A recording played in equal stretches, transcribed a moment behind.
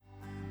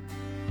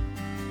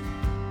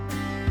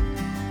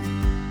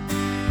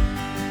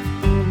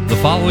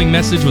following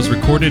message was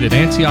recorded at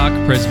Antioch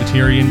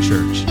Presbyterian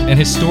Church, an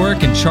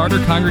historic and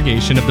charter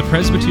congregation of the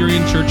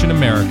Presbyterian Church in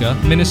America,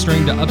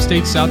 ministering to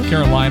upstate South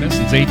Carolina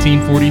since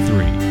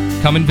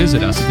 1843. Come and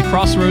visit us at the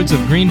crossroads of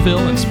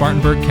Greenville and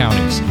Spartanburg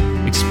counties.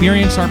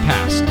 Experience our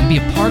past and be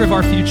a part of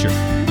our future.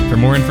 For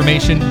more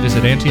information,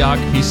 visit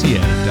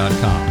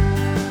AntiochPCA.com.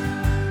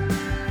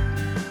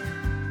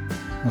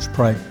 Let's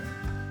pray.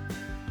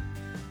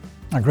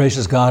 Our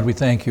gracious God, we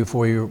thank you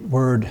for your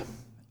word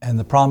and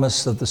the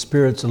promise of the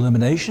Spirit's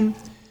illumination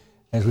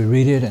as we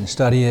read it and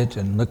study it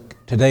and look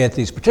today at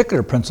these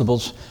particular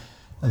principles,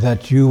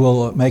 that you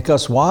will make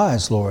us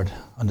wise, Lord,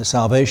 unto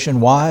salvation,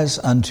 wise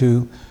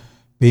unto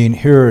being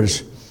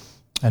hearers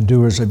and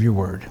doers of your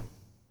word.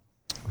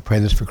 We pray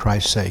this for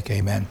Christ's sake.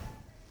 Amen.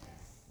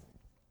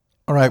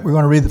 All right, we're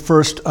going to read the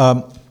first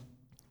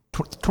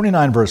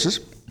 29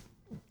 verses.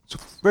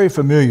 It's very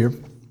familiar.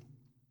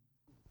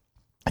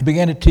 He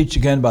began to teach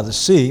again by the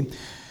sea,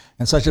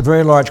 and such a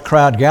very large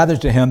crowd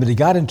gathered to him that he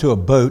got into a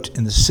boat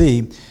in the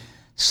sea,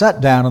 sat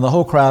down, and the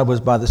whole crowd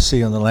was by the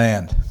sea on the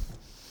land.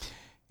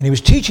 And he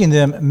was teaching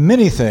them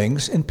many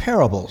things in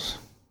parables,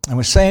 and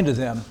was saying to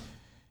them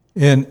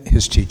in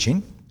his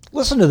teaching,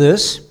 "Listen to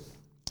this.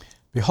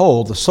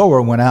 Behold, the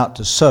sower went out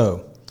to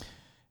sow.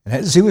 And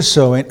as he was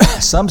sowing,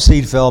 some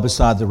seed fell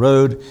beside the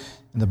road,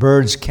 and the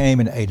birds came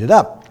and ate it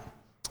up.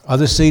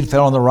 Other seed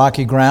fell on the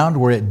rocky ground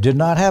where it did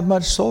not have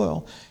much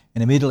soil,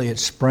 and immediately it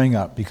sprang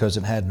up because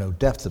it had no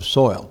depth of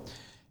soil.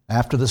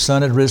 After the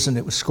sun had risen,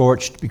 it was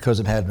scorched because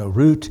it had no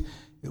root.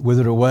 It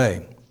withered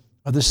away.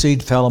 Other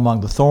seed fell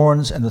among the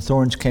thorns, and the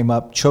thorns came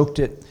up, choked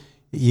it.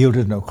 It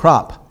yielded no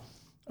crop.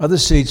 Other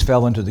seeds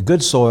fell into the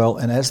good soil,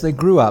 and as they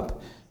grew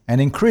up and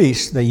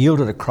increased, they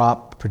yielded a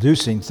crop,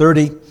 producing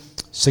 30,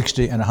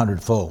 60, and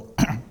 100-fold.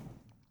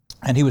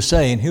 And he was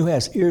saying, who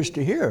has ears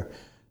to hear,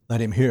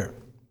 let him hear.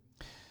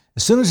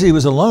 As soon as he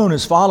was alone,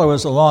 his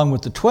followers, along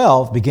with the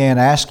 12, began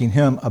asking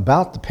him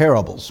about the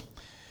parables.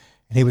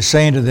 And he was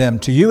saying to them,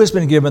 to you has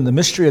been given the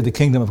mystery of the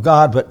kingdom of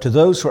God, but to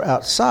those who are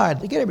outside,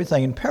 they get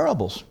everything in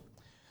parables,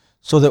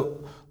 so that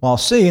while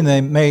seeing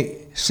they may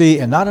see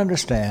and not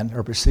understand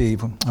or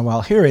perceive, and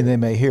while hearing they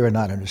may hear and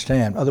not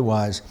understand.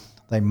 Otherwise,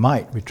 they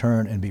might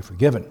return and be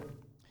forgiven. And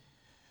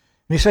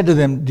he said to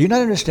them, do you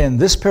not understand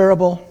this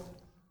parable?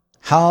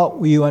 How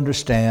will you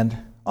understand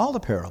all the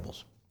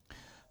parables?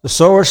 The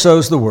sower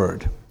sows the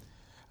word.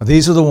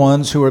 These are the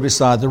ones who are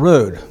beside the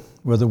road,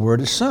 where the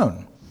word is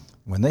sown.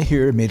 When they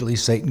hear, immediately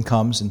Satan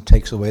comes and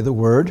takes away the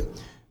word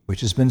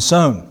which has been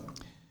sown.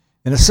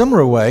 In a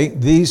similar way,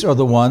 these are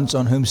the ones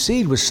on whom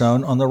seed was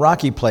sown on the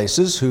rocky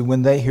places, who,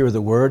 when they hear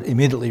the word,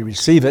 immediately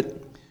receive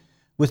it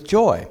with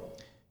joy.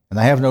 And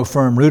they have no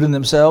firm root in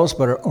themselves,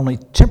 but are only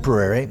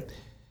temporary.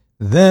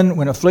 Then,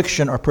 when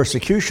affliction or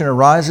persecution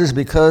arises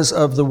because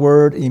of the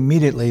word,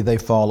 immediately they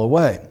fall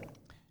away.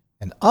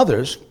 And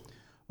others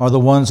are the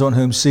ones on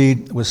whom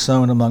seed was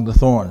sown among the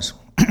thorns.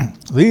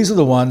 These are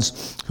the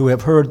ones who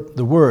have heard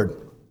the word,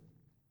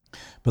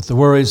 but the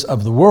worries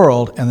of the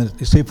world and the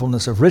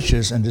deceitfulness of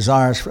riches and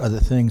desires for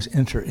other things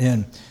enter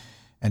in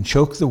and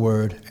choke the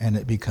word, and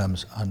it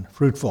becomes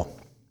unfruitful.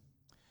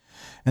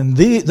 And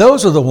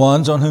those are the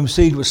ones on whom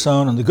seed was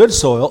sown on the good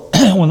soil,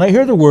 when they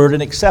hear the word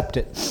and accept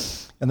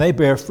it, and they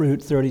bear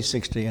fruit 30,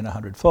 60, and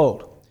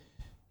 100-fold.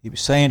 He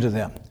was saying to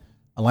them,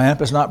 a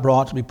lamp is not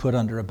brought to be put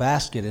under a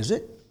basket, is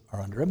it? Or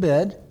under a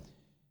bed?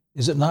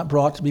 Is it not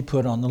brought to be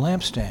put on the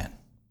lampstand?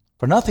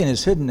 For nothing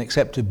is hidden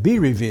except to be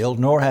revealed,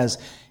 nor has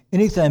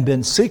anything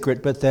been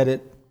secret but that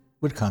it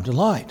would come to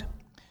light.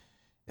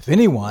 If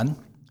anyone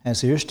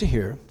has ears to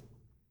hear,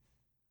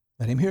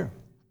 let him hear.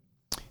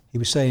 He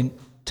was saying,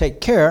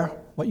 take care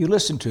what you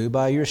listen to.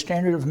 By your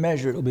standard of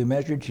measure it will be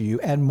measured to you,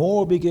 and more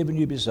will be given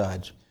you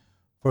besides.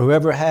 For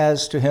whoever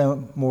has, to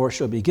him more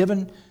shall be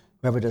given.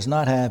 Whoever does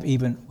not have,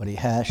 even what he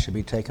has shall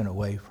be taken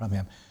away from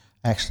him.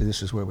 Actually,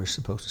 this is where we're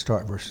supposed to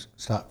start,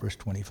 verse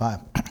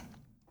 25.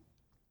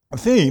 A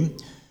theme,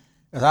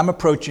 as I'm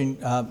approaching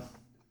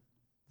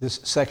this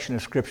section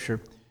of Scripture,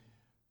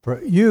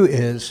 for you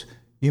is,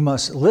 you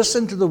must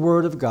listen to the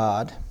Word of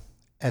God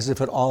as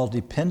if it all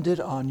depended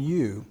on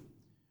you,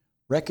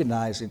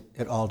 recognizing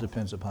it all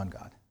depends upon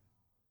God.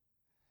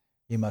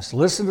 You must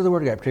listen to the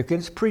Word of God,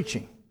 particularly in its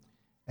preaching,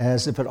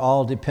 as if it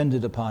all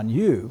depended upon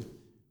you,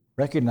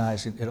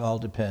 recognizing it all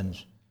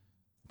depends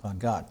upon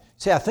God.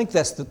 See, I think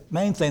that's the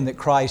main thing that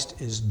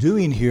Christ is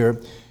doing here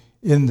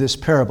in this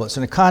parable. It's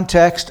in a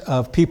context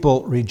of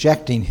people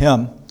rejecting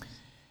him.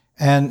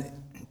 And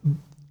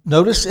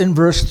notice in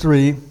verse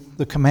 3,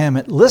 the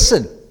commandment,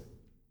 listen.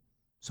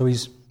 So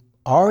he's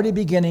already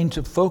beginning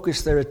to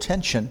focus their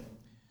attention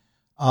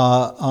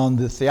on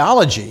the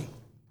theology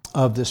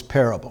of this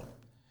parable.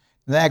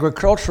 The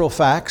agricultural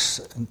facts,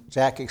 and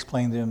Jack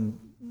explained them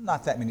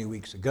not that many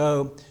weeks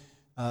ago.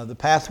 The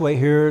pathway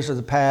here are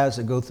the paths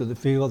that go through the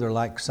field. They're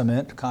like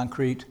cement,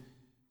 concrete.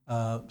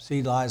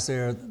 Seed lies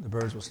there. The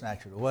birds will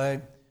snatch it away.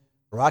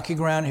 Rocky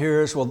ground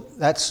here is, well,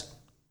 that's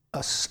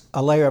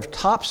a layer of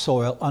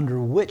topsoil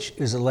under which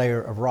is a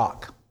layer of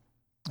rock.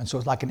 And so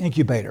it's like an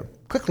incubator.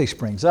 Quickly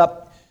springs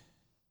up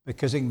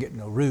because it can get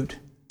no root.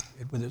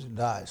 it withers and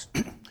dies.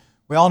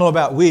 We all know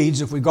about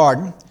weeds if we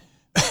garden,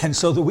 and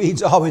so the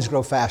weeds always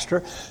grow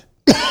faster.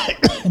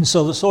 And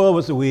so the soil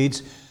with the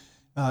weeds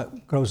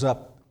grows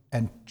up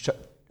and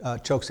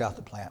chokes out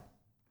the plant.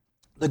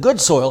 The good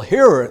soil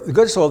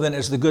then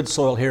is the good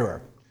soil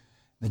hearer.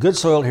 The good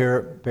soil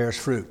hearer bears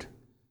fruit,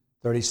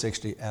 30,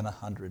 60, and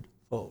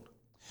 100-fold.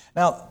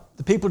 Now,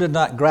 the people did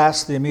not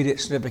grasp the immediate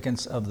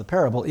significance of the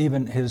parable,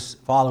 even his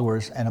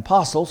followers and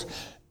apostles.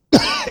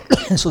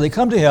 And so they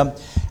come to him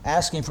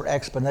asking for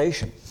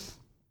explanation.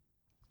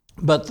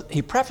 But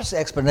he prefaced the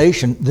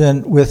explanation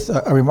then with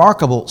a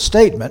remarkable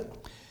statement,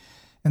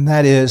 and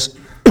that is,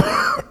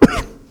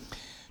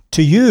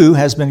 to you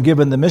has been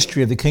given the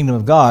mystery of the kingdom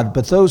of God,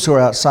 but those who are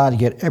outside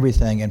get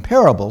everything in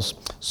parables,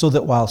 so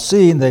that while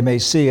seeing they may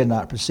see and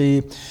not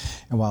perceive,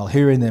 and while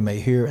hearing they may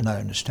hear and not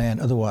understand,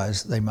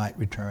 otherwise they might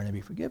return and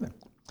be forgiven.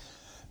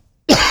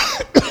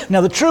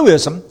 Now the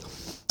truism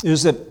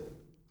is that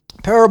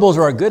parables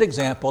are a good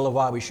example of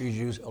why we should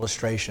use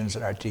illustrations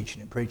in our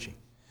teaching and preaching.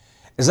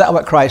 Is that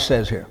what Christ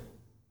says here?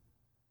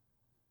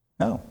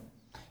 No.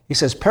 He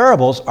says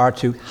parables are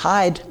to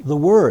hide the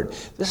word.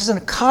 This is in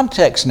a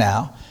context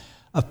now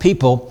of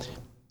people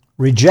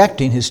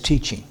rejecting his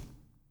teaching.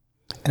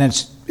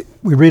 And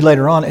we read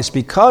later on, it's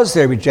because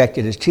they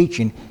rejected his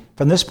teaching,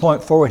 from this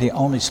point forward, he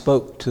only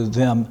spoke to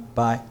them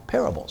by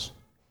parables.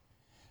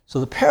 So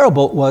the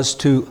parable was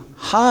to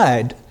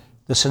hide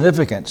the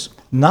significance,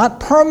 not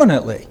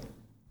permanently.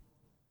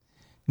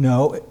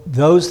 No,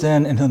 those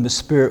then in whom the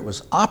Spirit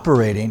was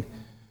operating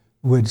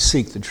would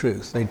seek the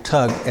truth. They'd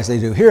tug, as they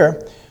do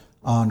here,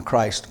 on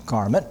Christ's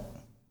garment.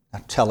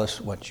 Now tell us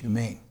what you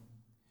mean.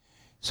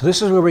 So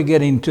this is where we're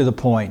getting to the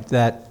point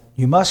that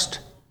you must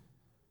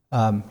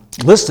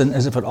listen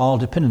as if it all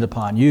depended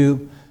upon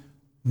you,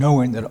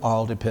 knowing that it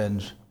all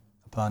depends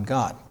upon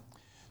God.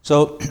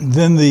 So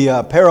then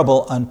the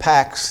parable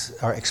unpacks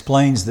or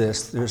explains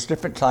this. There's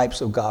different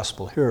types of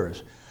gospel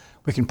hearers.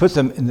 We can put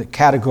them in the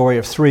category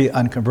of 3,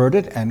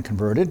 unconverted and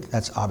converted.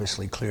 That's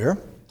obviously clear.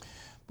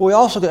 But we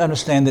also can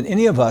understand that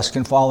any of us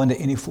can fall into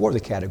any 4 of the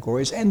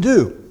categories and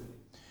do.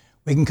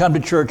 We can come to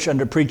church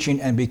under preaching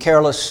and be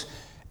careless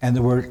and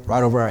the word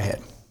right over our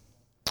head.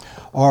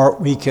 Or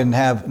we can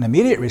have an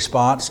immediate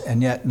response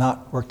and yet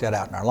not work that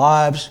out in our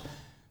lives.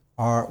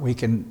 Or we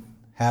can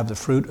have the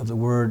fruit of the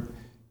word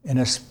in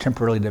us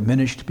temporarily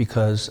diminished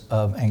because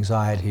of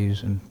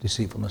anxieties and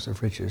deceitfulness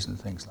of riches and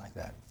things like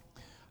that.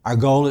 Our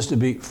goal is to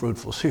be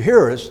fruitful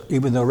hearers,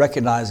 even though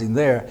recognizing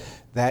there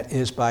that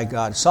is by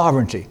God's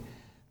sovereignty.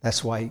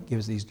 That's why he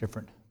gives these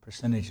different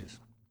percentages.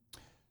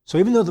 So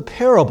even though the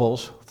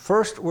parables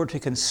first were to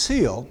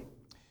conceal,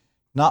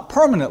 not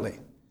permanently.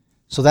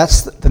 So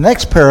that's the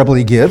next parable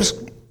he gives.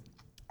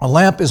 A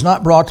lamp is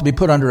not brought to be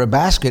put under a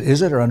basket,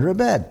 is it, or under a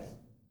bed?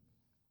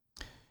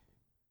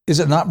 Is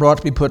it not brought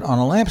to be put on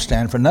a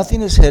lampstand? For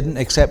nothing is hidden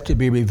except to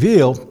be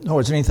revealed, nor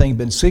has anything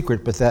been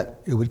secret, but that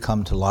it would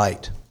come to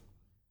light.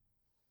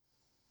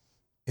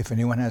 If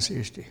anyone has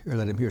ears to hear,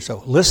 let him hear.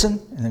 So listen,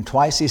 and then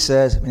twice he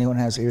says, if anyone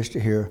has ears to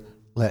hear,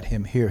 let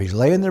him hear. He's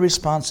laying the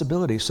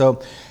responsibility.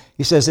 So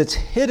he says it's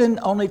hidden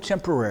only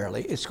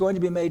temporarily. It's going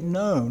to be made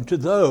known to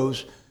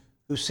those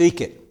who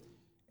seek it.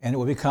 And it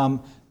will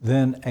become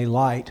then a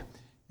light.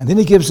 And then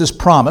he gives this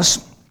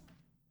promise.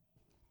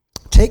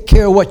 Take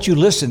care of what you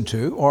listen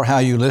to or how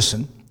you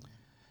listen.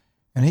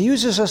 And he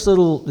uses this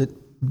little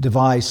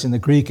device. In the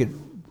Greek, it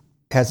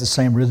has the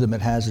same rhythm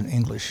it has in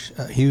English.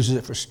 He uses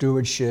it for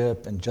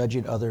stewardship and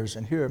judging others.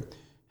 And here,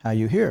 how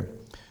you hear.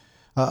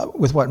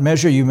 With what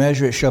measure you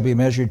measure, it shall be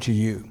measured to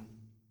you.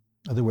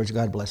 In other words,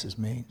 God blesses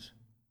means,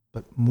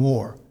 but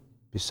more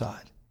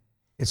beside.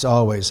 It's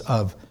always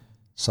of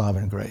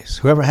sovereign grace.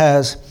 Whoever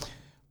has,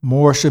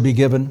 more should be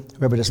given.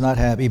 Whoever does not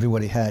have, even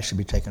what he has should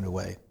be taken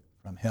away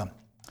from him.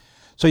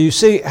 So you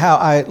see how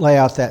I lay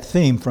out that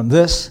theme from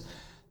this,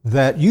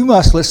 that you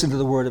must listen to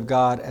the word of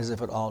God as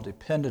if it all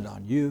depended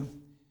on you,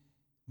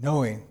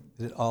 knowing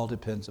that it all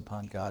depends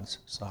upon God's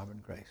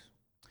sovereign grace.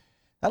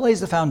 That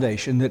lays the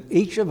foundation that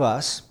each of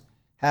us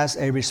has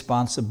a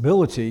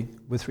responsibility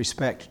with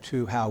respect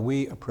to how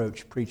we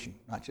approach preaching.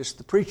 Not just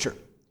the preacher,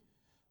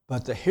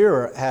 but the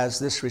hearer has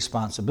this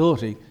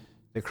responsibility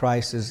that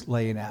Christ is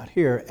laying out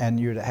here, and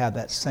you're to have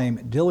that same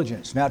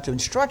diligence. Now, to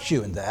instruct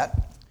you in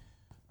that,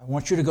 I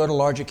want you to go to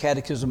Larger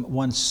Catechism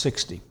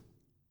 160.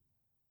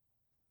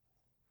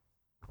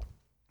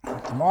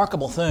 The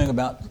remarkable thing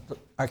about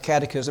our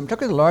catechism,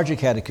 particularly the Larger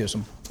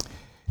Catechism,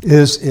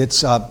 is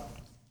its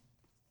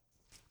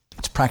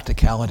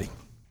practicality.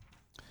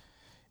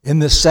 In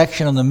this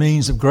section on the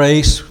means of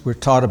grace, we're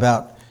taught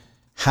about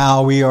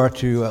how we are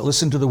to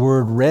listen to the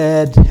word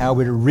read, how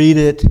we're to read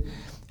it,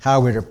 how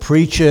we're to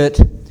preach it,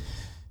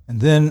 and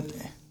then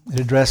it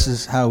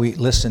addresses how we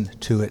listen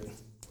to it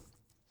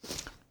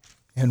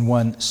in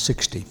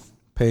 160,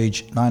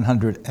 page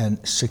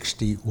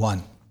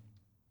 961.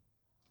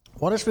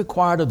 What is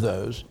required of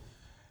those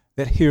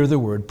that hear the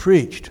word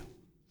preached?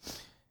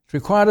 It's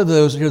required of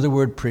those that hear the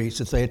word preached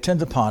that they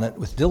attend upon it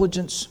with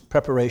diligence,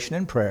 preparation,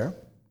 and prayer,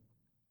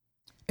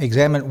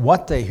 examine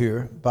what they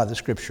hear by the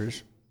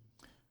Scriptures,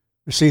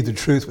 Receive the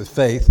truth with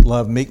faith,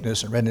 love,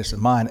 meekness, and readiness of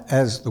mind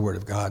as the Word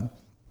of God.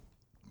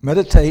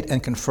 Meditate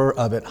and confer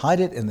of it, hide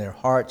it in their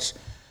hearts,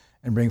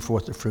 and bring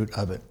forth the fruit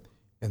of it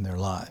in their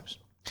lives.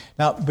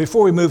 Now,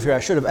 before we move here, I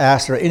should have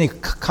asked, are there any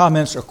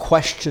comments or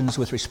questions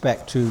with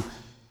respect to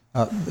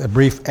a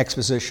brief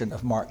exposition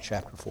of Mark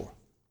chapter 4,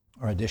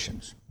 or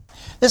additions?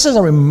 This is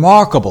a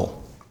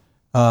remarkable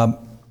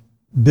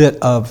bit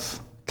of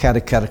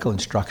catechetical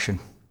instruction.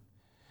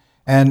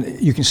 And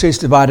you can see it's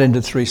divided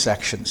into 3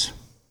 sections.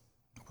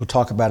 We'll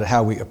talk about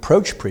how we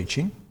approach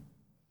preaching,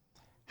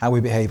 how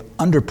we behave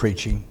under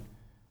preaching,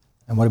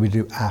 and what do we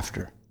do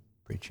after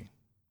preaching.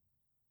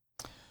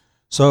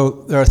 So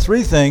there are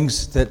 3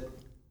 things that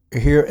are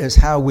here as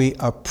how we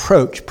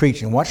approach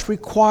preaching. What's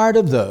required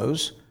of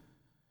those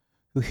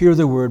who hear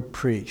the word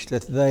preached,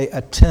 that they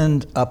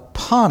attend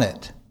upon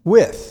it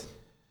with.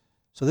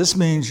 So this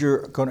means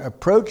you're going to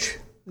approach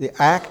the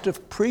act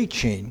of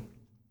preaching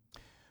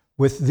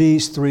with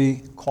these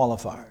 3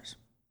 qualifiers.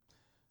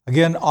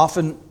 Again,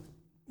 often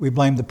we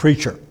blame the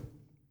preacher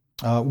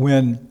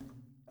when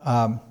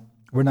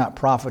we're not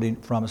profiting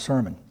from a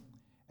sermon.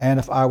 And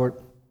if I were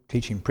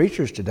teaching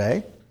preachers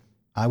today,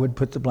 I would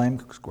put the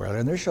blame squarely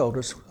on their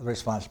shoulders, the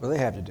responsibility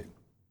they have to do.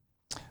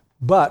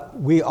 But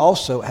we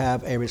also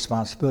have a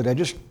responsibility. I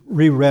just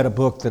reread a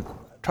book that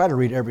I try to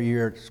read every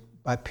year. It's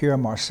by Pierre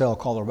Marcel,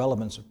 called The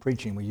Relevance of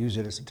Preaching. We use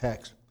it as a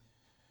text.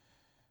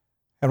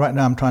 And right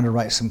now I'm trying to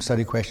write some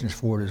study questions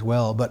for it as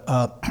well. But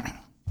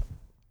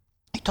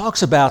he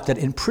talks about that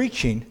in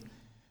preaching,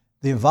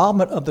 the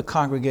involvement of the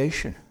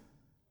congregation,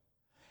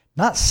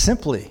 not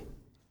simply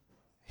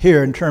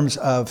here in terms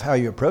of how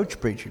you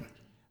approach preaching,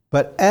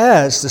 but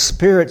as the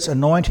Spirit's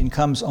anointing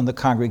comes on the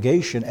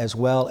congregation as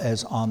well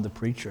as on the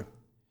preacher.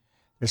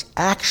 There's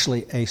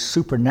actually a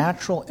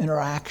supernatural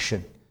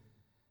interaction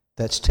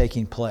that's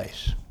taking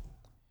place.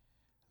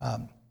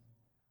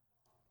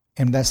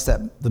 And that's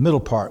the middle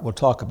part. We'll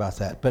talk about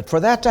that. But for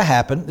that to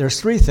happen, there's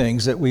 3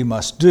 things that we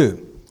must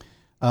do.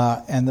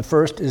 And the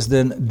first is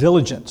then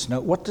diligence. Now,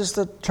 what does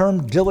the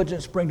term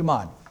diligence bring to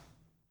mind?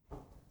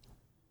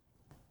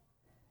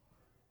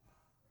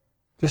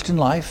 Just in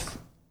life?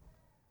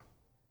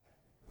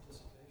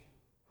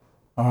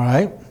 All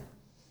right.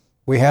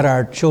 We had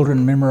our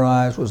children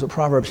memorize, was it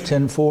Proverbs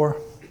 10:4?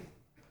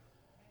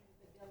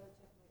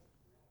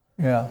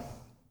 Yeah.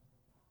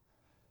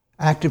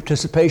 Active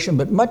participation,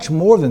 but much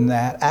more than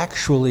that,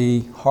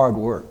 actually hard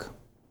work.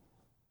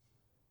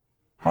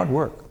 Hard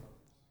work.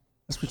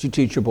 That's what you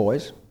teach your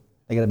boys.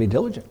 They got to be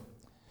diligent.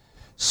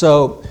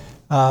 So,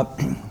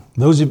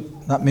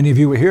 not many of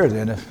you were here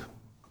then. If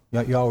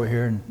y'all were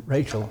here, and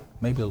Rachel,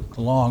 maybe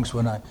the Longs,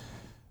 when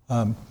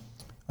I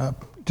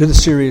did a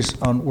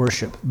series on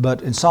worship.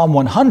 But in Psalm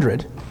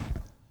 100,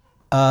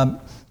 the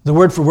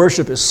word for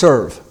worship is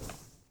serve,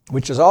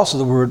 which is also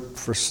the word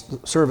for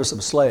service of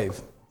a slave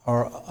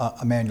or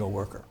a manual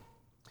worker.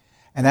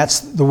 And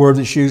that's the word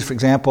that's used, for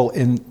example,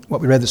 in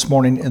what we read this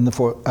morning in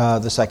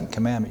the second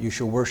commandment. You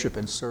shall worship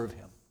and serve him.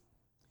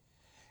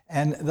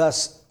 And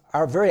thus,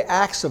 our very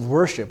acts of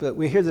worship, that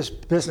we hear this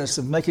business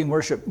of making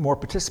worship more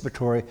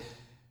participatory,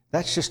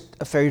 that's just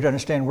a failure to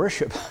understand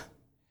worship.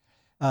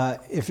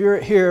 If you're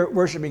here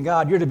worshiping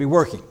God, you're to be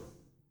working.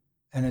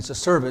 And it's a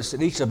service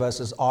that each of us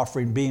is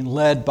offering, being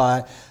led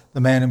by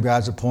the man whom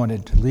God's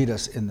appointed to lead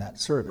us in that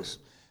service.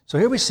 So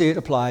here we see it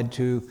applied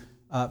to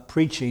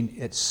preaching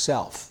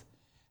itself.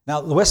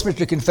 Now, the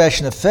Westminster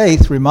Confession of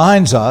Faith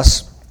reminds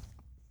us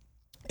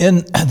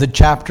in the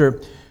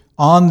chapter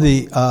on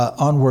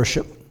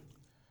worship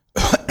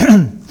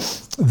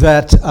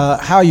that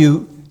how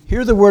you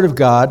hear the Word of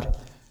God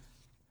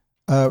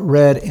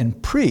read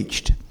and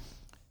preached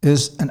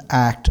is an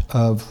act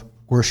of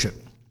worship.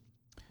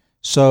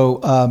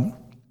 So,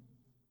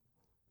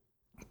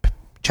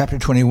 chapter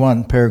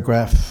 21,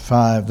 paragraph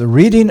 5, the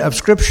reading of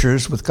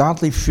Scriptures with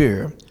godly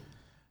fear,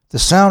 the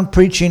sound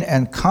preaching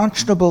and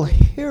conscionable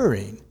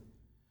hearing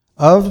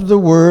of the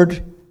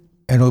Word,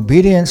 and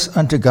obedience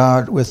unto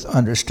God with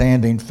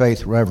understanding,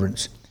 faith,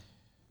 reverence.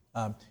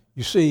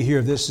 You see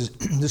here, this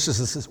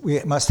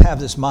we must have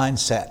this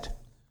mindset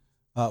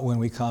when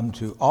we come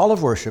to all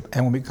of worship,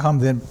 and when we come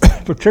then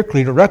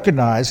particularly to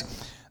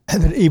recognize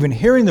that even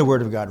hearing the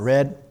Word of God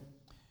read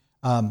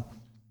and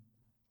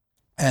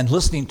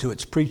listening to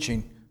its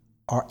preaching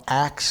are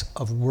acts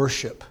of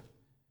worship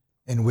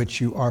in which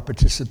you are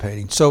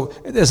participating. So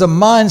there's a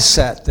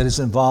mindset that is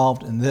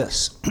involved in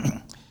this,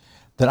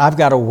 that I've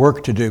got a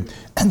work to do.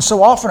 And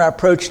so often our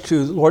approach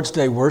to Lord's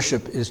Day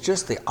worship is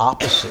just the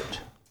opposite,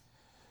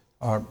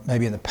 or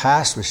maybe in the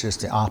past was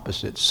just the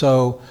opposite.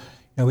 So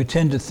we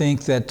tend to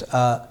think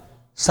that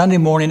Sunday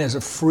morning is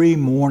a free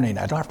morning.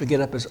 I don't have to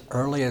get up as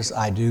early as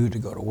I do to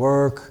go to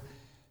work,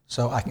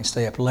 so I can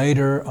stay up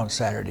later on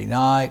Saturday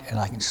night, and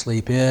I can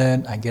sleep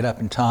in, I get up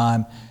in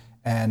time,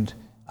 and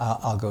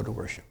I'll go to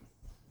worship.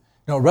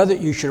 Rather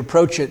you should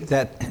approach it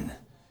that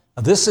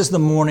this is the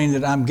morning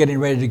that I'm getting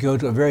ready to go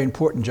to a very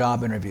important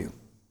job interview.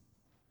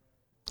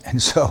 And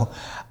so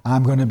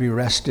I'm going to be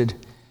rested.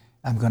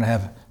 I'm going to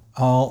have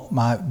all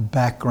my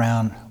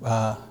background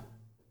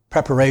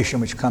preparation,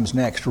 which comes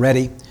next,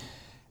 ready.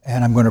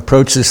 And I'm going to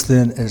approach this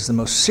then as the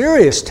most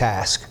serious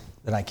task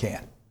that I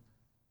can.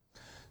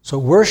 So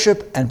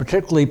worship, and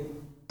particularly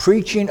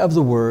preaching of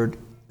the Word,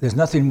 there's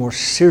nothing more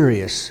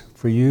serious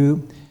for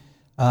you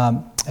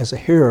as a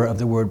hearer of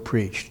the Word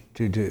preached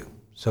to do.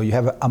 So you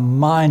have a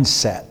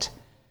mindset.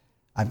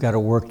 I've got a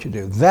work to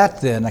do.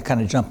 That then, I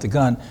kind of jumped the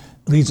gun,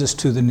 leads us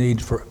to the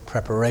need for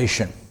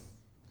preparation.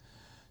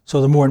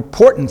 So the more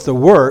important the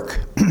work,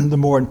 the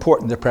more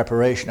important the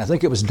preparation. I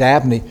think it was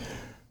Dabney,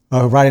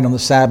 writing on the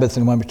Sabbath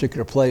in one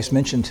particular place,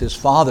 mentioned his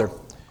father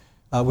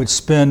would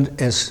spend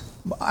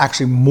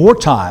more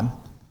time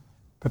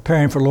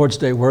preparing for Lord's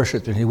Day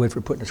worship than he would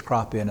for putting his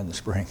crop in the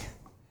spring,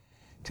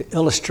 to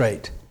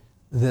illustrate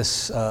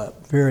this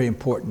very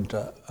important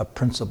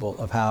principle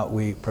of how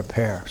we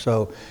prepare.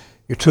 So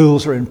your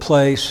tools are in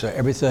place,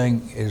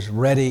 everything is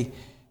ready.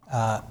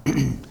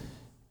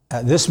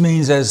 This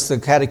means, as the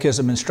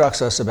Catechism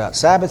instructs us about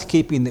Sabbath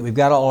keeping, that we've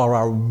got all of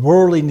our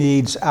worldly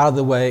needs out of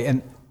the way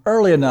and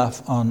early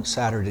enough on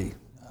Saturday.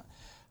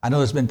 I know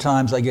there's been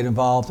times I get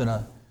involved in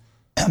a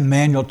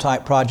manual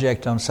type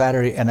project on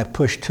Saturday and I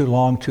push too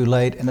long, too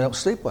late, and I don't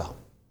sleep well.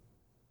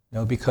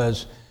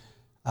 Because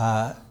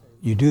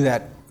you do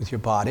that with your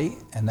body,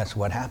 and that's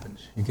what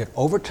happens. You get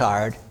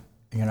overtired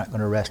and you're not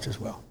going to rest as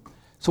well.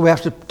 So we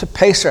have to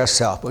pace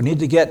ourselves. We need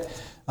to get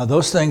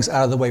those things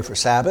out of the way for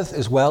Sabbath,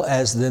 as well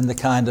as then the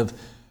kind of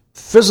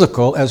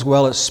physical as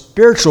well as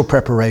spiritual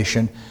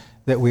preparation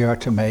that we are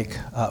to make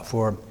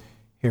for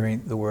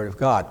hearing the Word of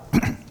God.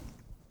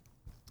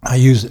 I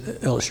use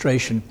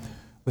illustration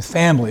with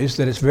families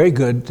that it's very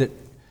good that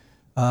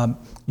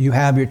you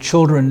have your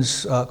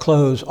children's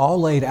clothes all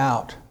laid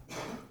out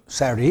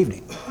Saturday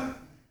evening.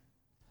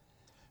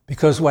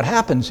 Because what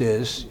happens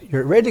is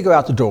you're ready to go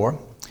out the door, and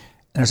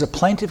there's a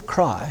plaintive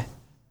cry,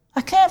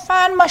 "I can't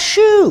find my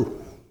shoe."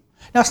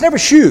 Now, it's never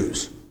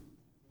shoes.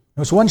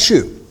 It's one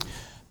shoe.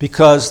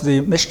 Because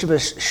the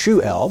mischievous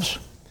shoe elves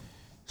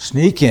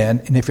sneak in,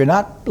 and if you're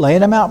not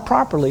laying them out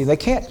properly, they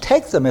can't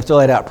take them if they're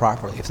laid out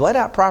properly. If they're laid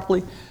out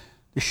properly,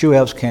 the shoe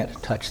elves can't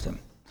touch them.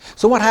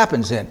 So what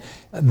happens then?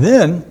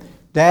 Then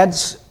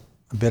Dad's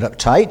a bit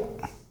uptight.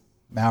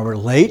 Now we're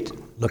late,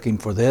 looking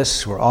for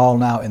this. We're all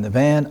now in the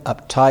van,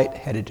 uptight,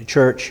 headed to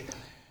church.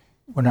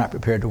 We're not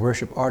prepared to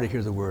worship or to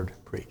hear the Word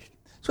preached.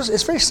 So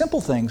it's very simple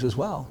things as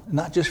well,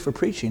 not just for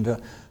preaching, to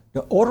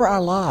order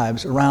our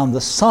lives around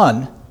the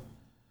sun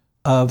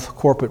of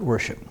corporate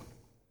worship.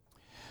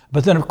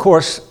 But then, of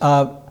course,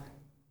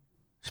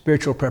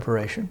 spiritual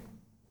preparation.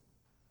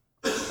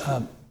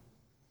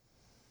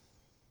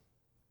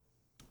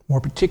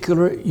 More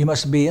particular, you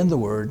must be in the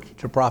Word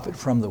to profit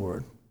from the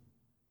Word.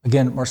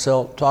 Again,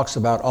 Marcel talks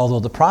about, although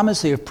the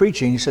primacy of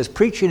preaching, he says,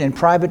 preaching and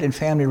private and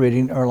family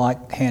reading are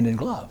like hand in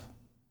glove.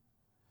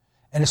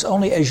 And it's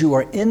only as you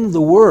are in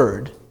the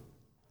Word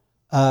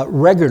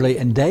regularly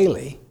and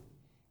daily,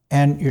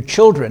 and your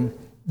children,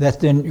 that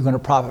then you're going to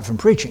profit from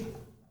preaching.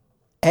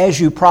 As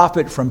you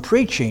profit from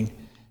preaching,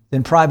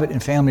 then private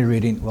and family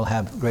reading will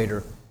have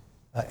greater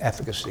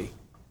efficacy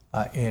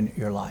in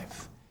your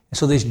life. And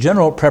so these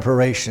general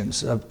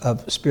preparations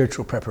of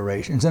spiritual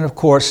preparations. And of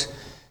course,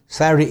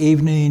 Saturday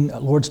evening,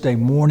 Lord's Day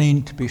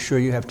morning, to be sure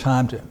you have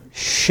time to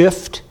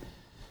shift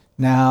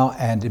now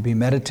and to be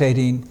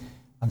meditating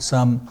on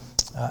some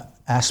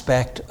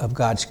aspect of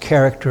God's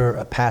character,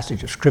 a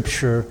passage of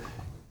Scripture,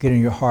 getting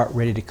your heart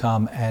ready to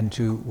come and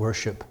to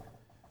worship.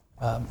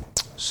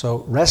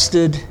 So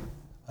rested,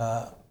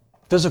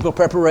 physical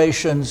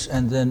preparations,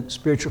 and then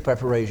spiritual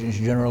preparations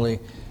generally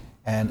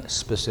and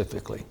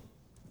specifically.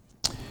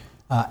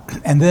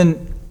 And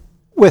then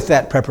with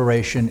that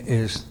preparation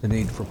is the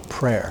need for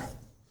prayer.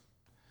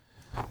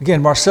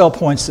 Again, Marcel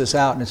points this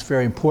out, and it's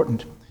very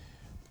important.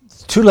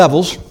 2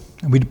 levels,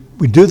 and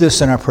we do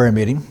this in our prayer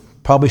meeting,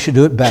 probably should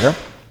do it better.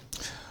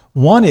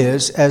 One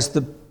is, as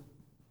the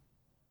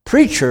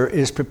preacher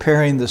is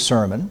preparing the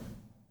sermon,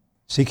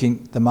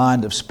 seeking the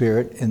mind of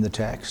spirit in the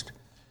text,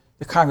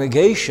 the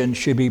congregation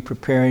should be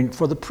preparing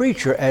for the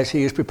preacher as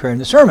he is preparing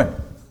the sermon.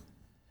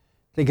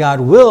 That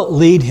God will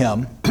lead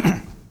him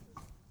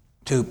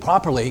to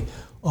properly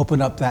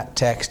open up that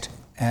text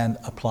and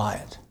apply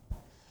it.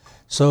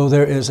 So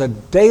there is a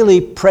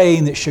daily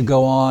praying that should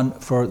go on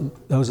for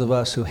those of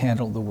us who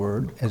handle the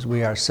Word, as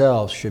we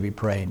ourselves should be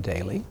praying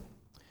daily.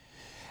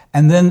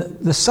 And then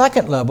the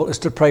second level is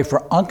to pray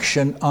for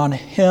unction on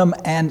him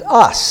and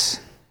us.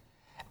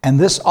 And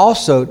this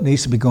also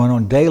needs to be going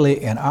on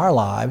daily in our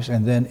lives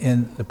and then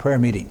in the prayer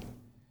meeting.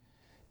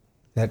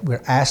 That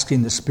we're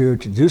asking the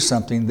Spirit to do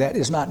something that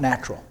is not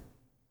natural.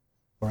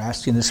 We're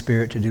asking the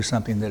Spirit to do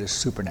something that is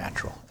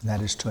supernatural. And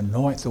that is to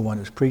anoint the one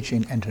who's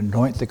preaching and to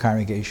anoint the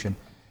congregation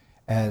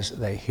as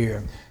they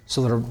hear.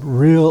 So that a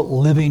real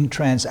living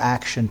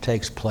transaction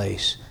takes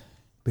place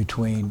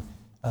between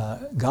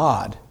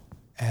God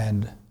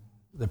and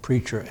the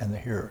preacher and the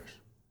hearers.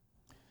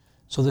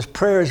 So this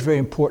prayer is very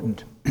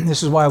important.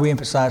 This is why we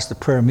emphasize the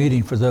prayer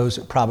meeting for those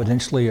that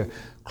providentially are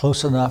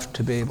close enough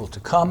to be able to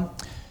come,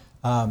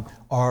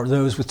 or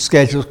those with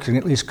schedules can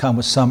at least come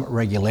with some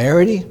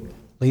regularity,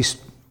 at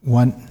least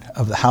one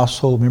of the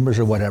household members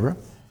or whatever.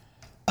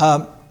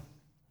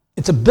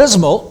 It's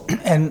abysmal,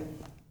 and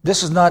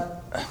this is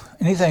not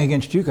anything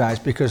against you guys,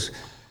 because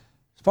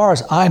as far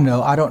as I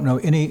know, I don't know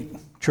any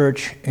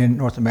church in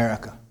North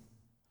America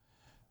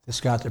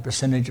that's got the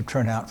percentage of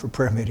turnout for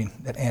prayer meeting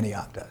that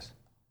Antioch does.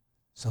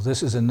 So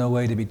this is in no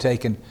way to be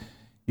taken,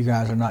 you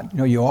guys are not,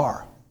 no, you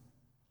are.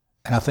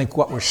 And I think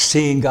what we're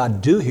seeing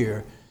God do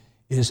here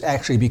is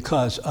actually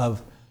because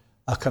of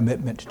a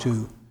commitment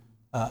to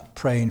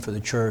praying for the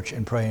church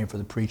and praying for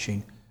the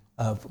preaching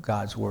of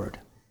God's word.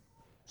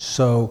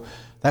 So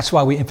that's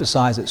why we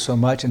emphasize it so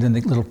much. And then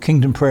the little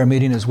kingdom prayer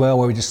meeting as well,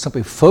 where we just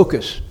simply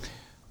focus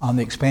on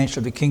the expansion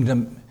of the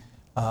kingdom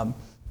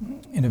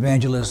in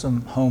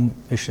evangelism, home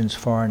missions,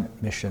 foreign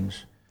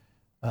missions.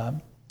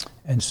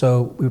 And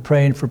so we're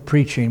praying for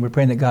preaching. We're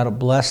praying that God will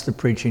bless the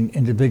preaching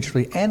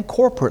individually and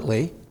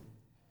corporately.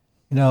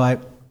 You know,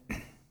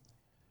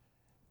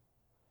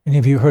 any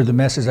of you heard the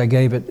message I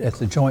gave at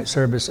the joint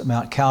service at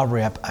Mount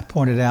Calvary. I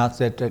pointed out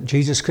that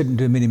Jesus couldn't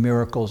do many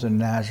miracles in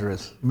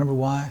Nazareth. Remember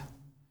why?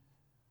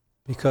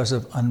 Because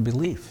of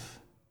unbelief.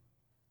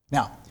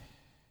 Now,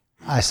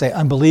 I say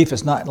unbelief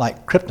is not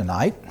like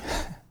kryptonite.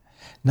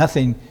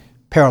 Nothing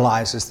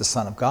paralyzes the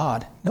Son of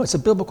God. No, it's a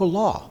biblical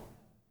law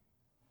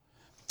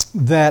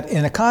that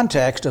in a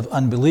context of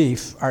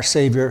unbelief, our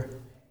Savior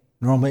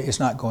normally is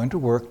not going to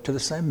work to the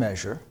same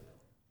measure,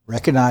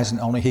 recognizing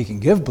only He can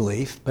give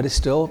belief, but it's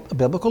still a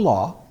biblical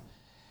law.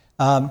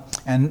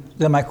 And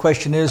then my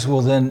question is,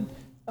 well then,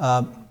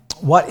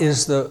 what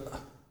is the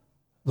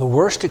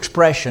worst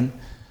expression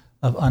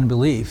of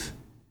unbelief?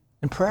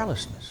 And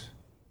prayerlessness.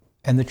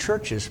 And the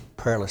church's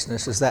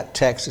prayerlessness, is that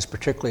text is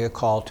particularly a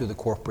call to the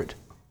corporate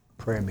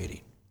prayer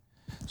meeting.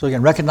 So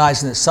again,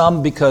 recognizing that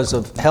some, because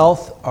of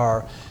health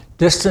or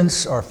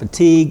distance or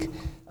fatigue,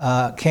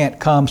 can't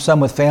come, some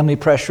with family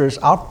pressures.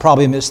 I'll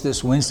probably miss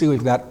this Wednesday.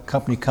 We've got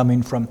company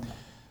coming from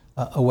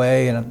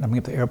away, and I'm going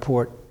at the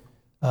airport.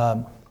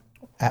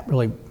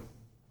 Really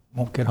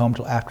won't get home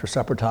till after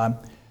supper time.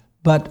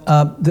 But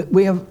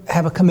we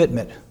have a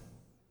commitment.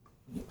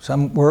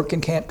 Some work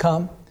and can't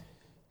come,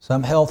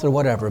 some health or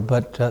whatever,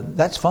 but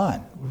that's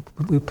fine.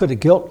 We put a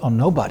guilt on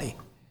nobody.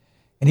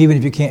 And even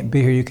if you can't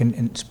be here, you can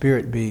in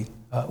spirit be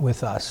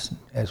with us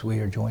as we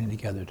are joining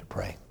together to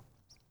pray.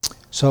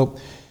 So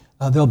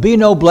there'll be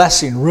no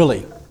blessing,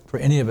 really, for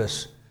any of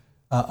us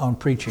on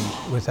preaching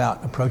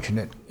without approaching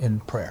it in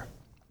prayer.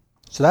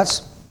 So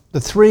that's the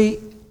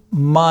three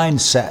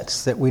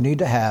mindsets that we need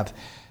to have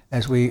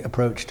as we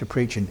approach to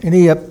preaching.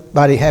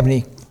 Anybody have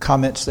any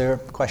comments there,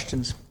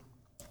 questions?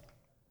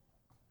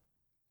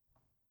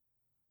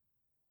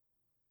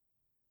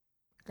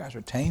 You guys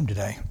are tame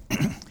today.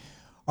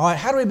 All right,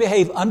 how do we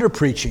behave under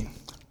preaching?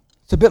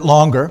 It's a bit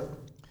longer.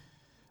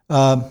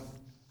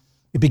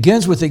 It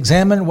begins with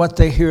examine what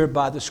they hear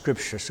by the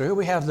Scripture. So here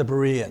we have the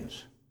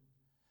Bereans.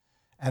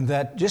 And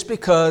that just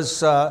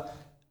because a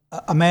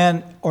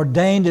man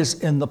ordained is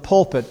in the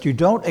pulpit, you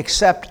don't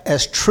accept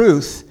as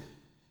truth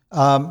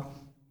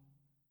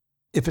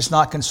if it's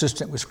not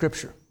consistent with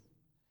Scripture.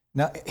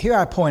 Now, here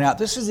I point out,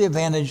 this is the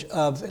advantage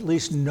of at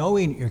least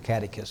knowing your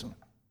catechism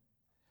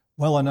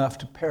well enough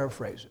to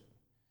paraphrase it.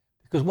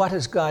 Because what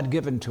has God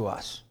given to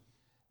us?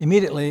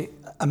 Immediately,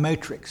 a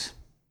matrix.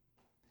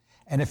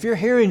 And if you're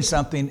hearing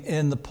something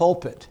in the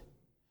pulpit,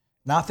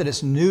 not that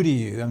it's new to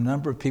you, a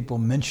number of people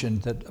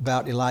mentioned that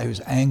about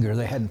Elihu's anger,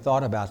 they hadn't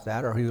thought about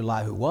that, or who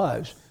Elihu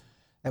was.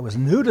 That was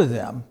new to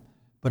them,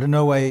 but in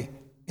no way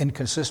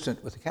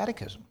inconsistent with the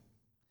catechism.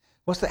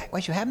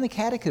 What you have in the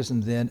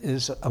catechism then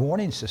is a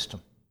warning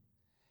system.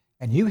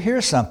 And you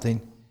hear something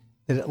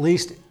that at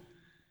least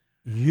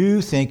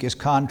you think is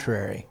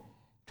contrary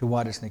to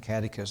what is in the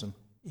catechism.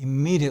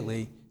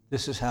 Immediately,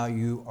 this is how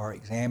you are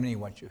examining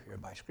what you hear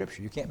by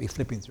Scripture. You can't be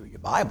flipping through your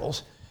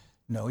Bibles.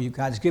 No,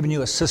 God's given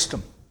you a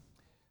system.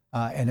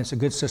 And it's a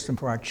good system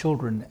for our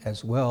children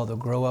as well. They'll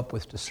grow up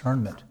with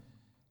discernment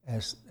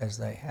as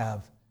they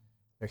have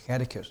their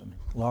catechism.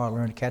 Laura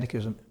learned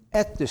catechism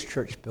at this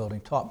church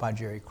building taught by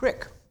Jerry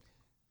Crick,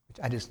 which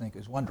I just think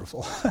is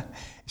wonderful.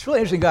 It's really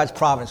interesting, God's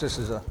providence.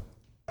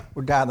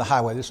 We're down the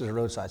highway. This is a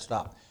roadside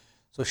stop.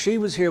 So she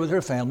was here with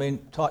her family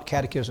and taught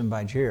catechism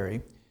by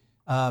Jerry.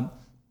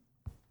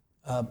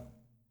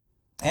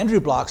 Andrew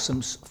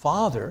Bloxham's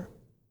father,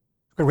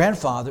 her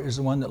grandfather, is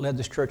the one that led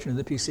this church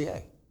into the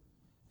PCA.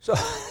 So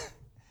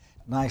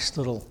nice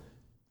little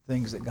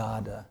things that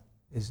God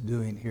is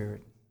doing here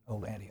at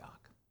Old Antioch.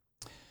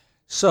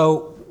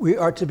 So we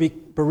are to be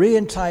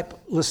Berean-type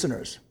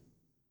listeners.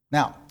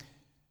 Now,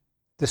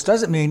 this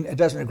doesn't mean it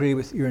doesn't agree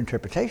with your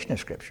interpretation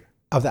of Scripture,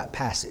 of that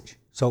passage.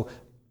 So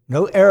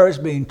no error is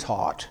being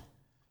taught,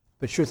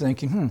 but you're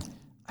thinking,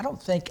 I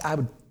don't think I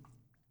would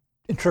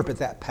interpret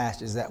that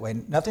passage that way.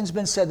 Nothing's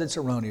been said that's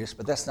erroneous,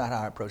 but that's not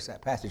how I approach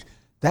that passage.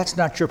 That's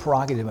not your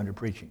prerogative under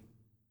preaching.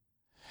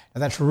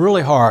 And that's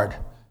really hard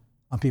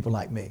on people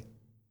like me,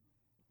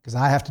 because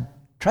I have to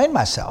train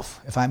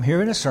myself. If I'm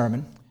hearing a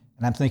sermon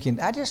and I'm thinking,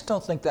 I just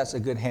don't think that's a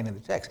good hand in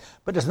the text,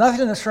 but there's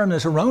nothing in the sermon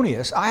that's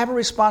erroneous, I have a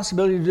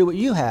responsibility to do what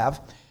you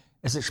have,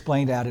 as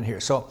explained out in here.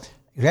 So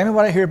examine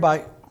what I hear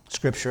by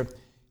Scripture.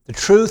 The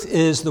truth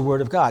is the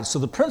Word of God. So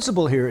the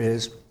principle here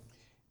is,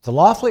 the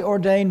lawfully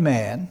ordained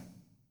man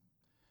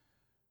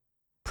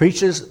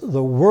preaches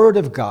the Word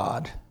of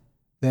God,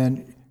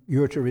 then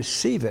you're to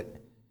receive it.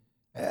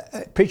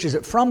 Preaches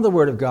it from the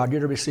Word of God,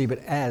 you're to receive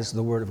it as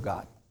the Word of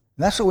God.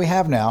 And that's what we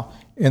have now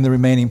in the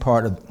remaining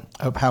part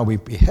of how we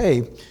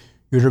behave.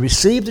 You're to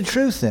receive the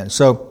truth then.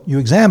 So you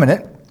examine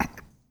it.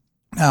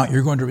 Now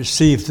you're going to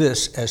receive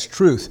this as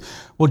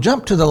truth. We'll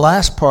jump to the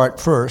last part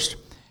first,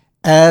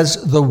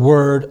 as the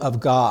Word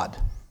of God.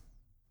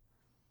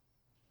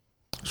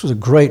 This was a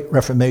great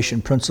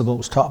Reformation principle. It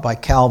was taught by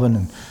Calvin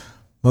and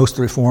most of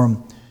the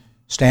Reformed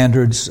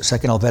standards, the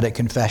Second Helvetic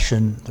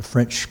Confession, the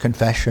French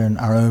Confession,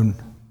 our own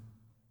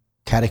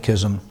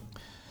Catechism,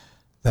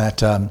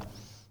 that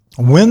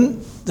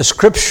when the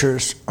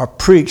Scriptures are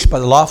preached by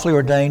the lawfully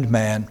ordained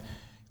man,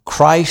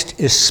 Christ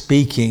is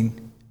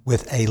speaking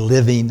with a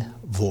living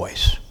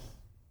voice.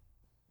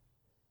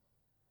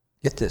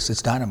 Get this,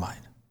 it's dynamite.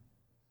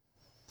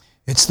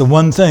 It's the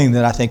one thing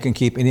that I think can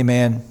keep any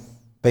man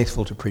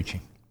faithful to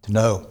preaching, to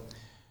know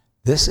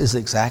this is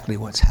exactly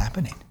what's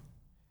happening.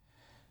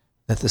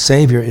 That the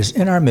Savior is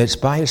in our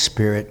midst by His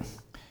Spirit.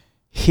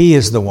 He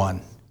is the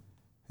one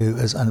who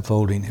is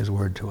unfolding His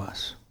Word to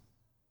us.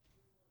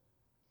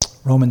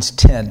 Romans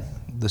 10,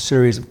 the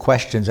series of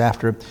questions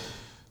after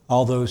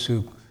all those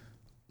who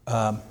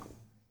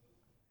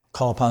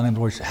call upon the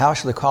Lord. How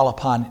shall they call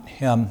upon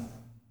Him?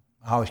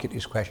 I always get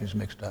these questions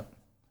mixed up.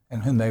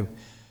 And whom they...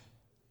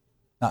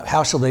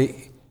 how shall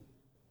they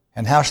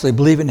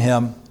believe in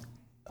Him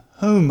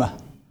whom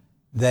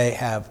they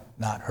have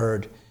not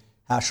heard?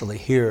 How shall they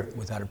hear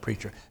without a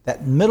preacher?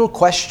 That middle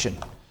question,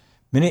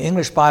 many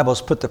English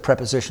Bibles put the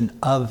preposition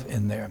of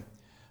in there.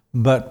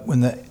 But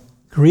when the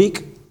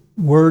Greek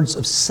words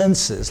of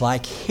senses,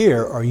 like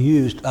here, are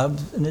used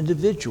of an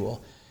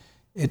individual,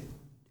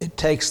 it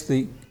takes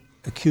the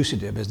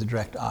accusative as the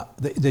direct,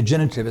 the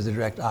genitive as the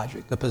direct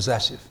object, the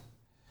possessive.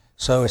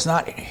 So it's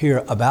not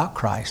hear about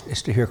Christ,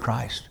 it's to hear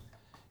Christ.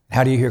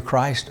 How do you hear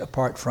Christ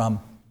apart from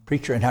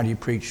preacher, and how do you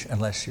preach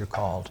unless you're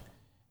called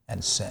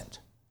and sent?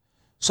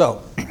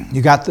 So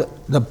you got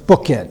the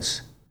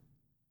bookends.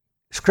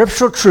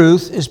 Scriptural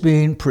truth is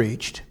being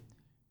preached.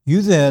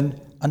 You then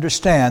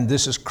understand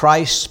this is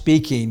Christ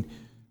speaking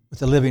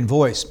with a living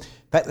voice.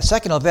 In fact, the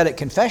Second Helvetic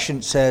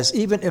Confession says,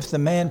 even if the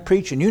man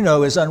preaching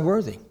is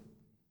unworthy,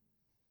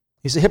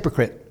 he's a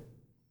hypocrite,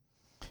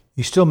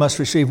 you still must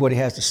receive what he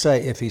has to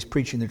say if he's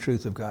preaching the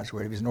truth of God's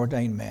Word, if he's an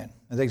ordained man.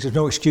 I think there's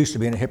no excuse to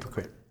being a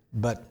hypocrite,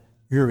 but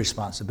your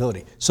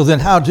responsibility. So then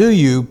how do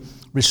you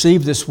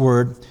receive this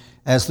Word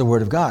as the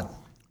Word of God?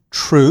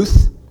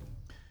 Truth.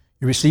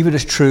 You receive it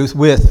as truth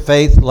with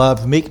faith,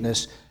 love,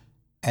 meekness,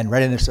 and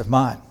readiness of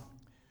mind.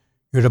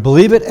 You're to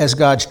believe it as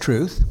God's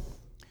truth.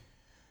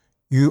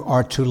 You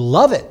are to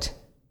love it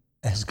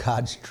as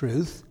God's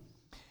truth.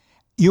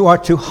 You are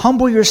to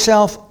humble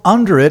yourself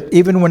under it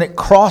even when it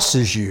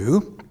crosses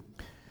you.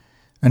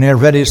 And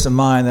have readiness of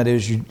mind, that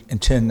is, you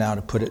intend now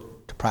to put it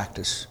to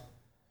practice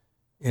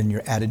in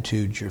your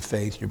attitudes, your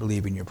faith, your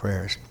believing, your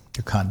prayers,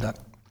 your conduct.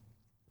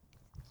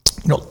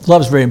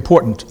 Love is very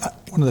important.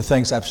 One of the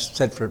things I've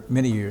said for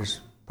many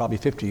years, probably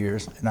 50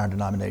 years in our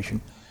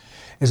denomination,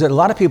 is that a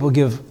lot of people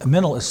give a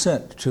mental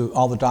assent to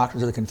all the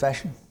doctrines of the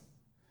confession.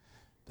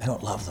 They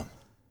don't love them.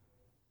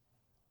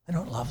 They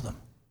don't love them.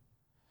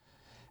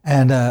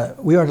 And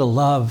we are to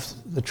love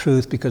the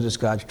truth because it's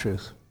God's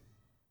truth.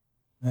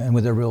 And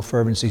with a real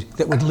fervency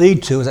that would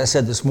lead to, as I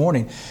said this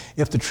morning,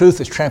 if the truth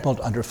is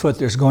trampled underfoot,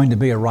 there's going to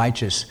be a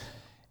righteous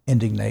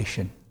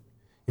indignation.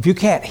 If you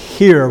can't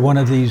hear one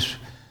of these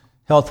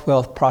health,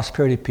 wealth,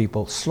 prosperity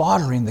people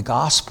slaughtering the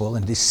gospel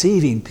and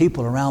deceiving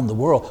people around the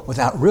world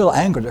without real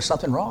anger, there's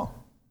something wrong.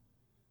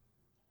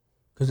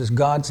 Because it's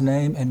God's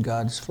name and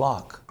God's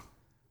flock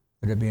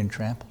that are being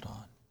trampled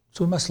on.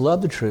 So we must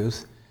love the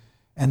truth.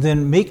 And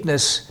then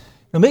meekness.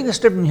 Meekness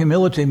is different from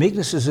humility.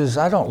 Meekness is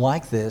I don't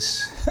like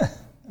this,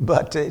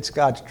 but it's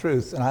God's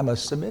truth and I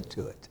must submit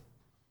to it.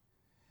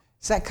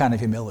 It's that kind of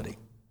humility.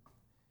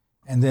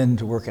 And then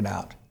to work it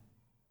out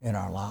in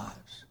our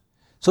lives.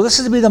 So this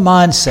is to be the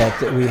mindset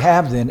that we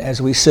have then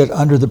as we sit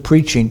under the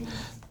preaching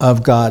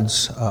of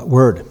God's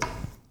Word.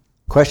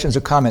 Questions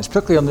or comments,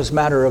 particularly on this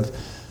matter of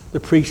the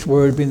preached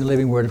Word being the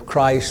living Word of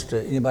Christ.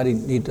 Anybody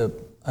need to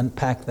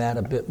unpack that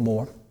a bit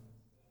more?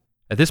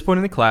 At this point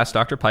in the class,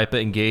 Dr. Pipa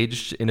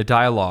engaged in a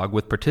dialogue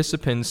with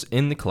participants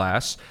in the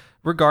class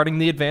regarding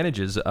the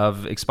advantages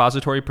of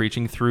expository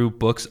preaching through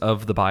books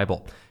of the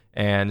Bible.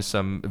 And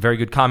some very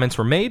good comments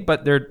were made,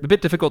 but they're a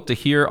bit difficult to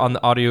hear on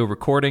the audio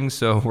recording,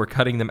 so we're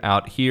cutting them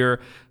out here.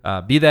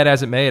 Be that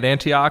as it may, at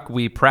Antioch,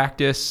 we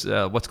practice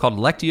what's called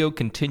Lectio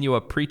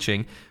Continua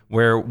preaching,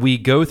 where we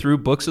go through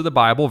books of the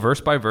Bible,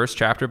 verse by verse,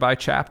 chapter by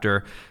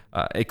chapter,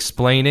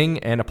 explaining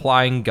and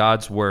applying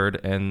God's Word,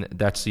 and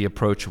that's the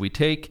approach we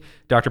take.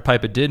 Dr.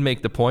 Pipa did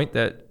make the point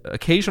that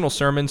occasional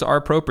sermons are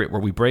appropriate,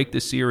 where we break the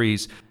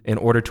series in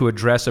order to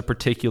address a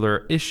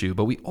particular issue,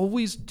 but we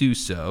always do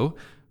so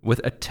with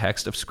a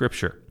text of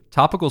Scripture.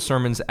 Topical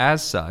sermons,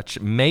 as such,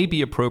 may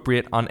be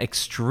appropriate on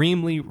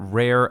extremely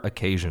rare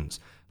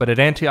occasions, But at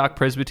Antioch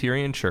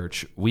Presbyterian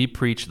Church, we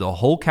preach the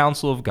whole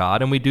counsel of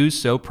God, and we do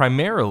so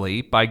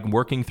primarily by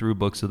working through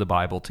books of the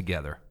Bible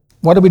together.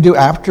 What do we do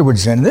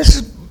afterwards then? This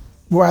is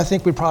where I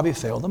think we probably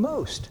fail the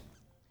most.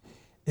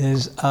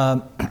 Here's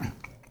where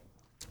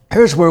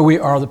we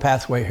are the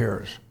pathway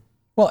hearers.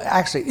 Well,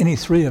 actually, any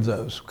three of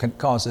those can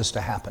cause this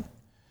to happen.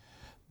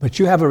 But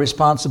you have a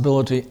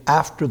responsibility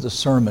after the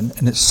sermon,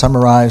 and it's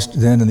summarized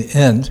then in the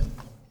end.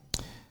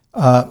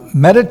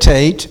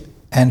 Meditate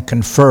and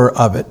confer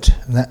of it.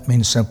 And that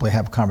means simply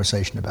have a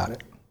conversation about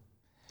it.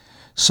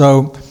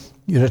 So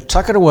you're to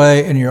tuck it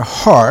away in your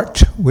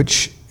heart,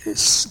 which it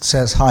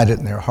says hide it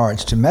in their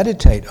hearts. To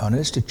meditate on it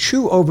is to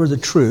chew over the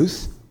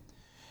truth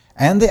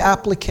and the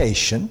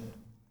application,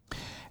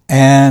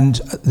 and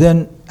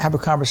then have a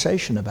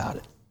conversation about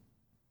it.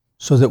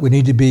 So that we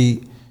need to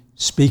be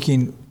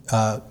speaking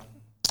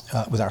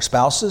with our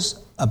spouses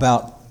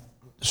about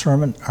the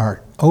sermon,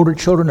 our older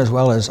children as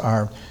well as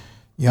our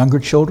younger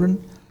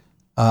children.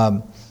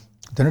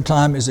 Dinner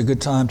time is a good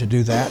time to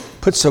do that.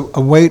 Puts a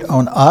weight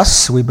on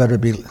us. We better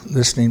be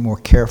listening more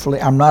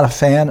carefully. I'm not a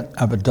fan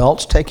of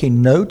adults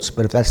taking notes,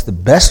 but if that's the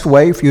best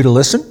way for you to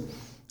listen,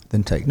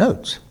 then take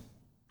notes.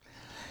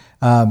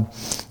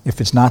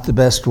 If it's not the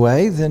best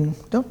way, then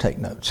don't take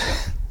notes.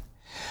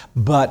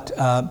 But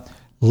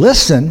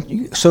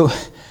listen. So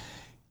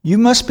you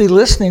must be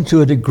listening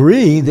to a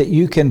degree that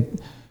you can,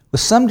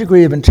 with some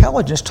degree of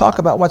intelligence, talk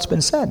about what's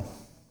been said.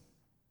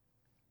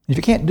 If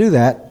you can't do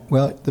that,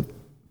 well,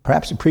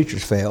 perhaps the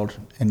preacher's failed,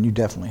 and you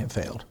definitely have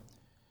failed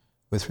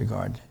with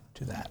regard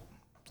to that.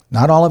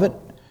 Not all of it.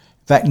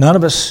 In fact, none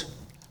of us,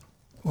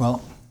 well,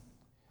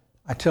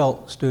 I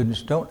tell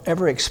students, don't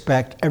ever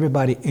expect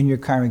everybody in your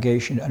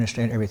congregation to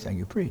understand everything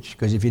you preach,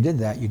 because if you did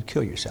that, you'd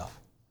kill yourself.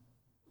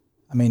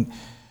 I mean,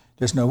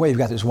 there's no way. You've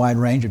got this wide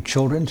range of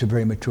children to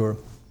very mature.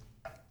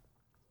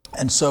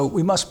 And so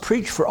we must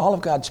preach for all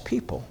of God's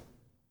people,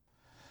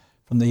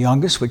 from the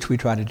youngest, which we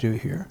try to do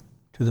here,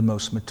 to the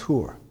most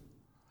mature.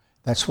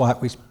 That's why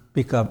we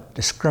speak of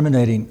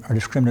discriminating or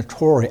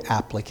discriminatory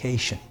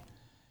application,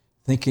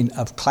 thinking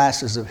of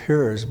classes of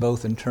hearers,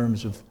 both in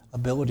terms of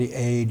ability,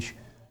 age,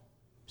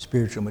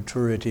 spiritual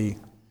maturity.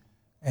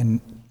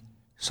 And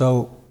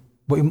so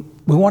we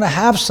want to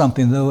have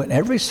something, though, in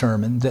every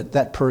sermon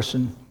that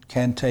person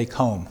can take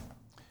home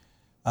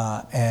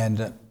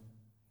and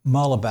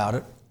mull about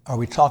it, or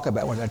we talk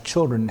about with our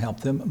children and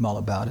help them mull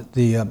about it.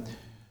 The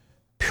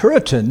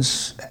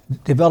Puritans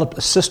developed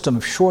a system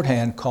of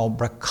shorthand called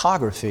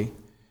brachography,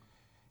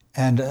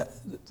 and the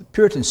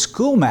Puritan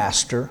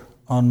schoolmaster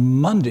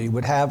on Monday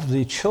would have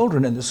the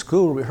children in the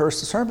school rehearse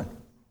the sermon.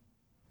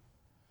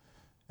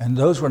 And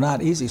those were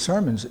not easy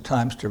sermons at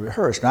times to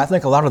rehearse. And I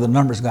think a lot of the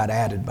numbers got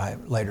added by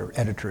later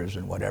editors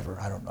and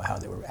whatever. I don't know how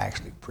they were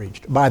actually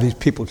preached. By these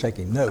people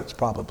taking notes,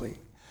 probably.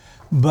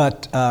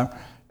 But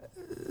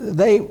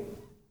they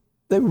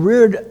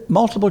reared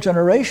multiple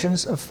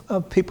generations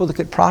of people that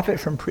could profit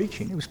from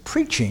preaching. It was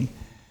preaching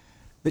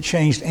that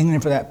changed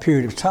England for that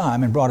period of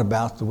time and brought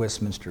about the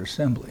Westminster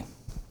Assembly.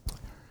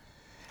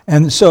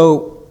 And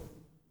so,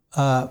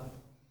 some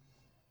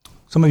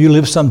of you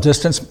live some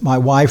distance. My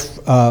wife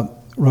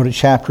wrote a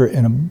chapter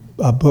in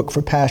a book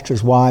for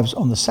pastors' wives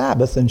on the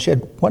Sabbath, and she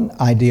had one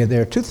idea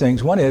there, two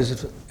things. One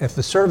is, if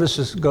the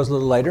service goes a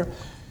little later,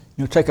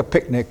 take a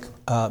picnic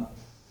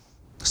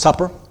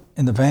supper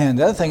in the van.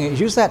 The other thing is,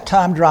 use that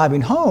time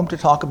driving home to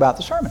talk about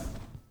the sermon,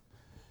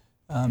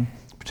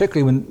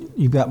 particularly when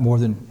you've got more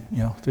than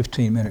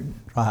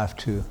 15-minute drive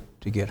to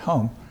get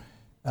home.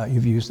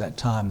 You've used that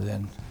time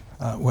then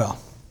well.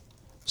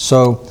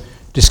 So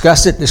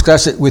discuss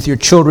it with your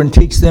children.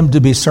 Teach them to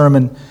be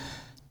sermon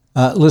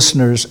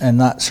listeners and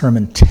not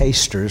sermon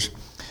tasters.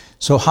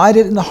 So hide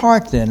it in the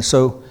heart then.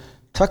 So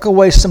tuck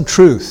away some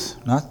truth,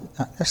 not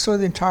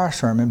necessarily the entire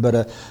sermon, but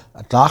a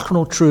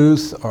doctrinal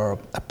truth or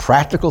a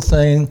practical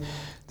thing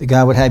that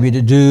God would have you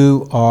to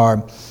do,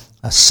 or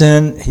a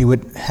sin He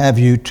would have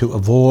you to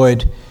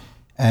avoid,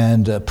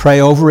 and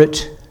pray over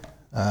it.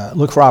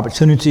 Look for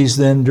opportunities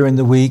then during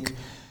the week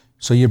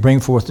so you bring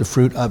forth the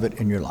fruit of it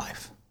in your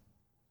life.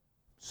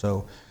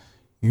 So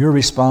you're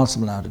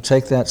responsible now to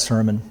take that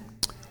sermon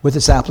with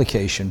its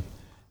application,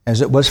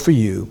 as it was for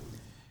you,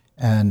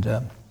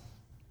 and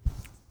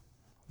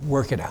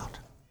work it out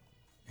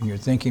in your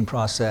thinking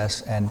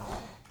process and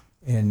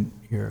in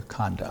your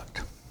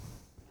conduct.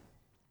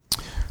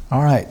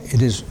 All right,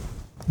 it is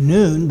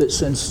noon, but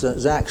since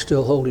Zach's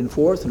still holding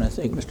forth, and I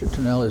think Mr.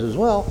 Tunnell is as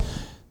well,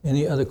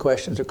 any other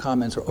questions or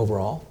comments or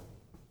overall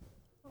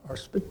or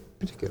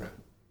particular?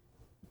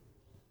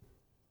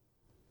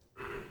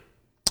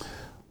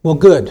 Well,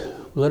 good.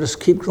 Let us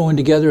keep growing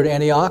together at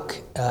Antioch,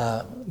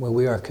 where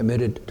we are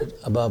committed to,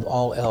 above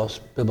all else,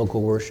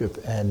 biblical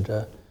worship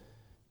and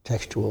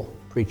textual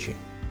preaching.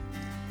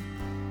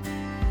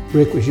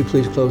 Rick, would you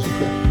please close the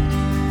prayer?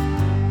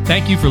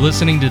 Thank you for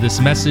listening to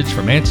this message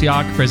from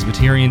Antioch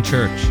Presbyterian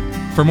Church.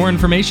 For more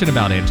information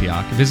about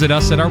Antioch, visit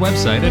us at our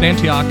website at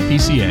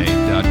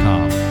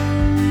antiochpca.com.